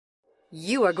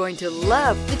You are going to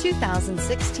love the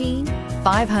 2016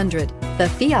 500. The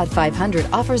Fiat 500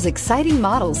 offers exciting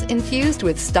models infused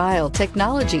with style,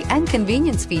 technology, and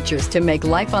convenience features to make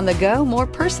life on the go more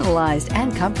personalized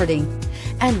and comforting.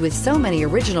 And with so many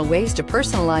original ways to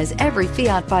personalize every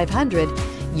Fiat 500,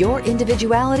 your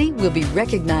individuality will be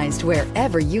recognized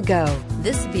wherever you go.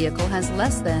 This vehicle has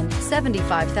less than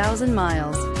 75,000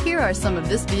 miles. Here are some of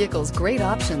this vehicle's great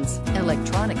options: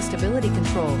 electronic stability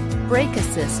control, brake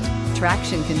assist,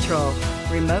 traction control,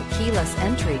 remote keyless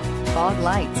entry, fog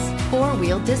lights,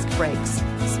 four-wheel disc brakes,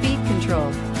 speed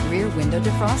control, rear window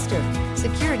defroster,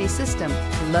 security system,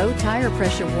 low tire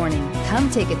pressure warning. Come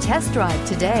take a test drive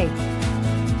today.